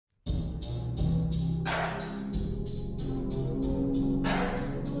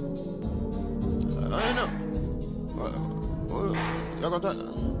gonna turn?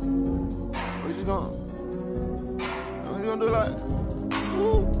 What you gonna? What you gonna do like?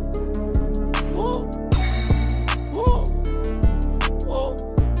 Woo, woo, woo, woo,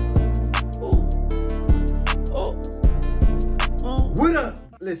 woo. What up?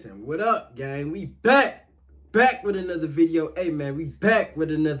 Listen, what up, gang? We back with another video. Hey, man, we back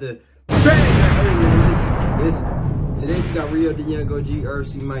with another banger. Hey, man, listen. Today we got Rio the Young OG,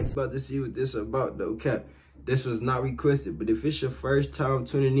 RMC Mike. About to see what this about, though. Cap. This was not requested, but if it's your first time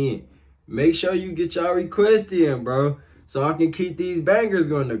tuning in, make sure you get y'all requests in, bro, so I can keep these bangers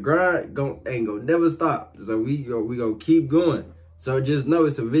going. The grind ain't gonna never stop. So we gonna keep going. So just know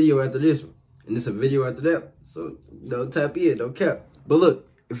it's a video after this one, and it's a video after that. So don't tap in, don't cap. But look,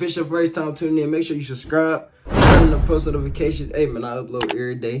 if it's your first time tuning in, make sure you subscribe, turn on the post notifications. Hey, man, I upload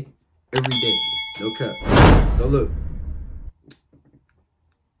every day, no cap. So look,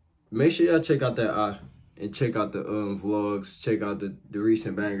 make sure y'all check out that and check out the vlogs, check out the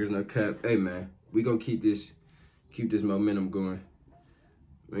recent bangers, no cap. Hey, man, we gonna keep this momentum going.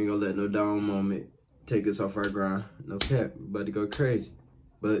 We ain't gonna let no down moment take us off our grind, no cap. We about to go crazy.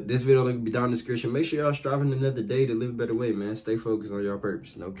 But this video will be down in the description. Make sure y'all striving another day to live a better way, man. Stay focused on your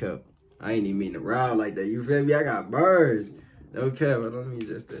purpose, no cap. I ain't even mean to ride like that, you feel me? I got birds, no cap. I don't mean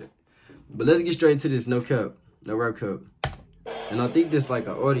just that. But let's get straight to this, no cap, no rap cap. And I think this like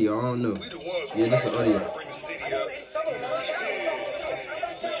an audio, I don't know. Yeah, this is audio.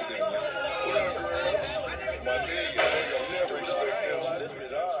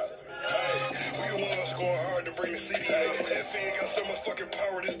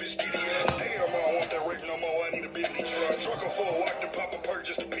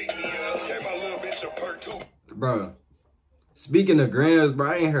 Bro, speaking of grams,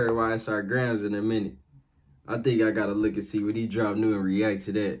 bro, I ain't heard YSR grams in a minute. I think I gotta look and see what he dropped new and react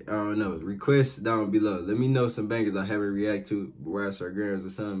to that. I don't know. Requests down below. Let me know some bangers I haven't react to, YSR grams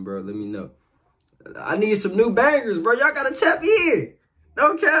or something, bro. Let me know. I need some new bangers, bro. Y'all gotta tap in.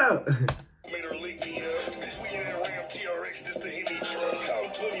 No cap.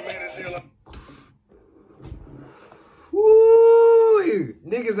 Woo!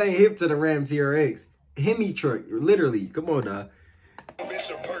 Niggas ain't hip to the Ram TRX. Hemi truck, literally. Come on, dog. Bitch,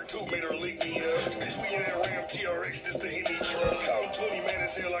 a perk 2 made her lick me up. Bitch, we in that Ram TRX, this the Hemi truck. Counting 20 man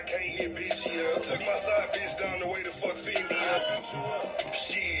as hell, I can't hit bitch, yeah. Took my side bitch down the way to fuck Fendi up.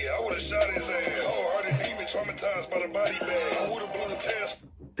 Shit, I would've shot his ass. Hard-hearted demon, traumatized by the body bag. I would've blown a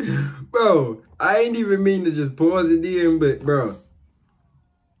test. Bro, I ain't even mean to just pause it in, but bro.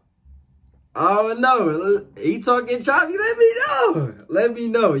 Oh no, he talking choppy. Let me know. Let me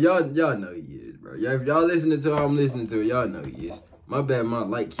know. Y'all know he is, bro. If y'all listening to how I'm listening to it, y'all know he is. My bad, my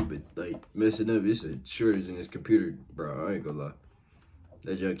light keep it like messing up. It's a shortage in this computer, bro. I ain't gonna lie.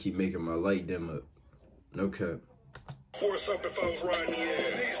 That y'all keep making my light dim up. No cap. Force up if I was riding the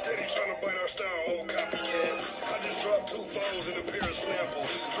ass. Niggas steady trying to bite our style, old copycats. I just dropped 2 phones and a pair of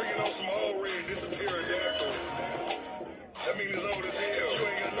snapples. Drinking on some old red, this a pterodactyl. That mean it's old as hell. You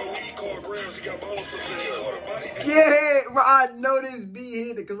ain't got no weed called grams, you got balls for sale. Yeah, bro, I know this beat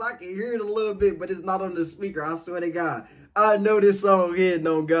hit it because I can hear it a little bit, but it's not on the speaker. I swear to God. I know this song hitting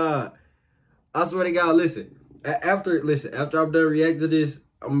on God. I swear to God, listen. After I'm done reacting to this,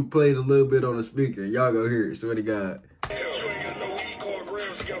 I'm gonna play it a little bit on the speaker. Y'all go hear it, swear to God. You ain't got no weed called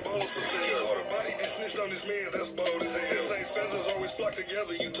grams, you got balls for sale. Caught a body that snitched on this man, that's bold as hell. This ain't feathers always flock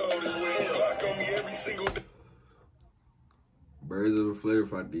together, you told as well. Block on me every single day. Birds of a flare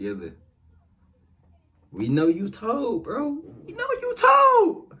flock together. We know you told, bro. We know you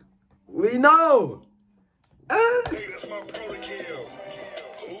told. We know. Hey, that's my protocol.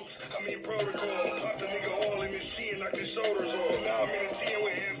 Oops, I mean protocol. Pop the nigga all in his chin, knocked his shoulders off. Now I'm in a 10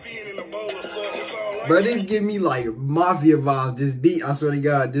 with Amphibian in a bowl of sauce. Like bro, this give me like mafia vibes. This beat, I swear to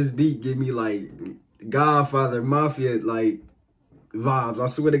God, this beat give me like Godfather mafia like vibes. I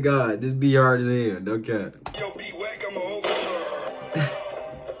swear to God, this beat hard as hell. No cap. Yo, beat whack, I'm a overcharge.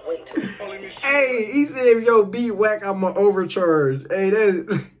 Hey, he said if yo beat whack, I'm a overcharge. Hey, that's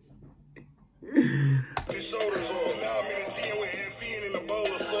shoulders off. Now I'm in a 10 with Amphibian in a bowl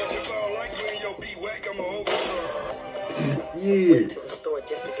of sauce. If I don't like you and your beat whack, I'm a overcharge. Yeah. Went to the store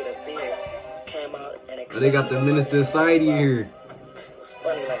just to get a beer. Came out and they got the Minister of Society here.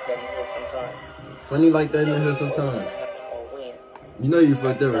 Funny like that in here sometimes. Funny like that in here sometimes. You know you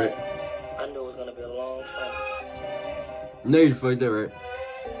fucked up, right? I knew it was gonna be a long time. You know you fucked up, right?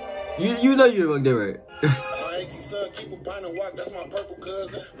 You know you fucked up, right? Keep a pint and walk, that's my purple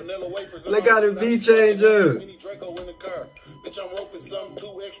cousin. Vanilla wafers. Look how the beat change up. Mini Draco in the car. Bitch, I'm roping something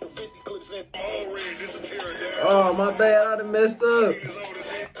 2 extra 50 clips in. Oh, my bad, I done messed up.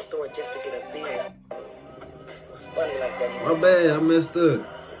 Store just to get a beer. funny like that. My bad, I messed up. You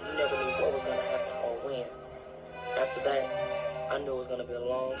never knew what was gonna happen or when. After that, I knew it was gonna be a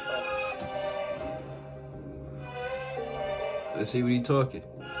long summer. Let's see what he talking.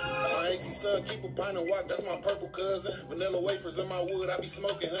 My auntie son keep a pint of walk, that's my purple cousin. Vanilla wafers in my wood, I be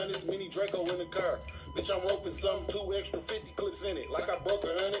smoking hundreds. Mini Draco in the car. Bitch, I'm roping something, 2 extra 50 clips in it. Like I broke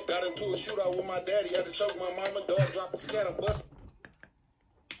 100. Got into a shootout with my daddy, had to choke my mama. Dog dropped a scat, I'm busting.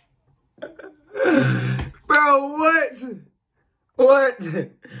 Bro, what? What?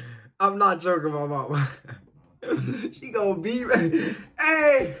 I'm not joking, my mama. She gonna beat me.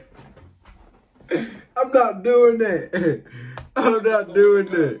 Hey! I'm not doing that. I'm not doing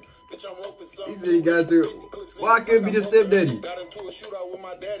that. Bitch, I'm roping something. He said he got through. Why I couldn't be the stepdaddy? Got into a shootout with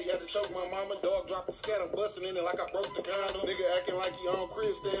my daddy, had to choke my mama. Dog dropped a scat, I'm busting in it like I broke the condom. Nigga acting like he on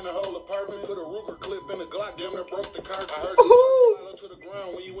crib, stay in the whole apartment. Put a Ruger clip in the Glock, damn near broke the car. I heard the slide to the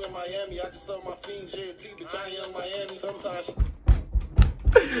ground when you in Miami. I just sold my fiend JT, bitch, I ain't in Miami. Sometimes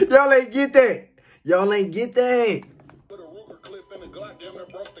Y'all ain't get that. Y'all ain't get that. put a Ruger clip in the Glock, damn near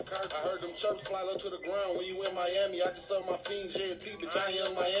broke the car. I heard them chirps fly low to the ground when you in Miami. I just sold my fiend JT, bitch, I ain't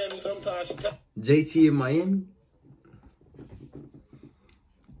in Miami. Sometimes she JT in Miami?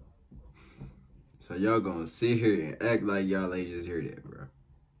 So y'all gonna sit here and act like y'all ain't just hear that, bro.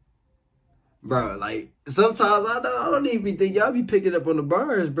 Bro, like, sometimes I don't even be think y'all be picking up on the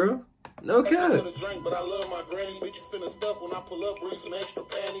bars, bro. No cap. Drink, but I love my granny. Bitch, you finna stuff when I pull up, bring some extra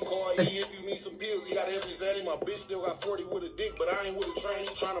panties. Call E if you need some pills, he got every zanny. My bitch still got 40 with a dick, but I ain't with a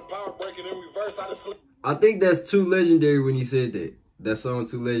tranny. Trying to power break it in reverse, I just slip. I think that's too legendary when he said that. That song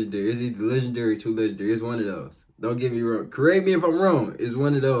too legendary. It's either legendary or too legendary. It's one of those. Don't get me wrong. Correct me if I'm wrong. It's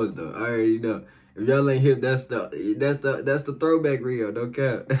one of those though. I already know. If y'all ain't hip, that's the throwback Rio. Don't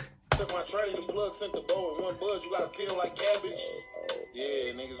cap. Took my trade and plug sent the bow and one bud. You gotta peel like cabbage.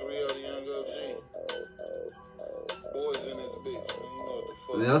 Yeah, niggas real, the young OG. Boys in this bitch. You know what the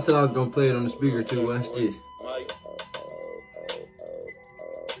fuck. Man, I said I was gonna play it on the speaker too. Watch this. Mike.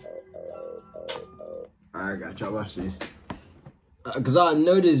 Alright, got y'all. Watch this. Cause I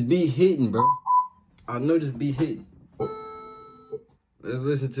know this beat hitting, bro. I know this beat hitting. Let's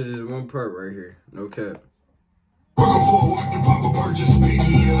listen to this one part right here. No cap.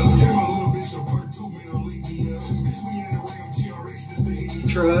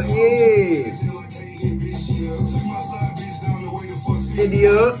 Truck, yeah.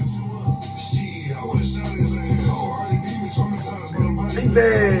 India. Big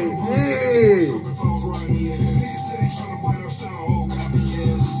bang, yeah.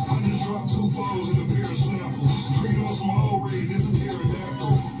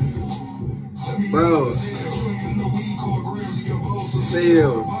 Bro.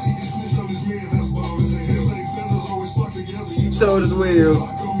 Feel. Told us well.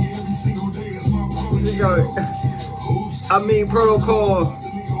 I mean protocol.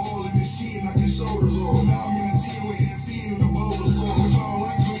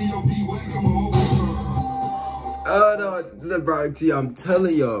 No, bro, I'm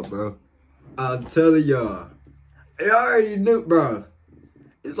telling y'all, bro. I'm telling y'all. I already knew, bro.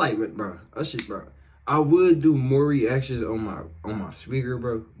 It's like, bro, that shit, bro. I would do more reactions on my speaker,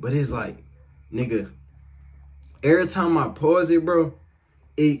 bro. But it's like, nigga, every time I pause it, bro,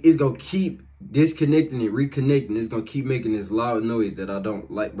 it's gonna keep disconnecting and reconnecting. It's gonna keep making this loud noise that I don't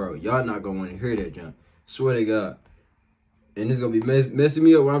like, bro. Y'all not gonna want to hear that, John. Swear to God. And it's gonna be messing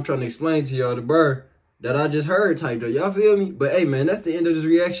me up when I'm trying to explain to y'all the bar that I just heard type though. Y'all feel me? But hey, man, that's the end of this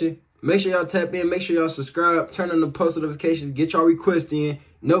reaction. Make sure y'all tap in. Make sure y'all subscribe. Turn on the post notifications. Get y'all requests in.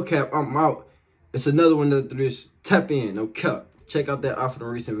 No cap, I'm out. It's another one after this. Tap in. No cap. Check out that out for the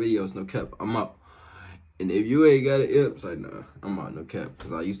recent videos. No cap, I'm out. And if you ain't got it, it's like, nah, I'm out. No cap.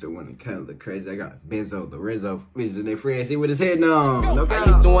 Because I used to want to kind of look crazy. I got Benzo, Lorenzo, bitches and their friends. See what his head on. No cap. I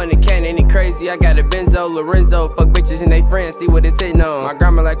used to want to can any crazy. I got a Benzo, Lorenzo. Fuck bitches and they friends. See what it's hitting on. My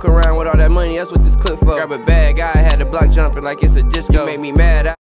grandma like around with all that money. That's what this clip for. Grab a bag. I had a block jumping like it's a disco. You make me mad.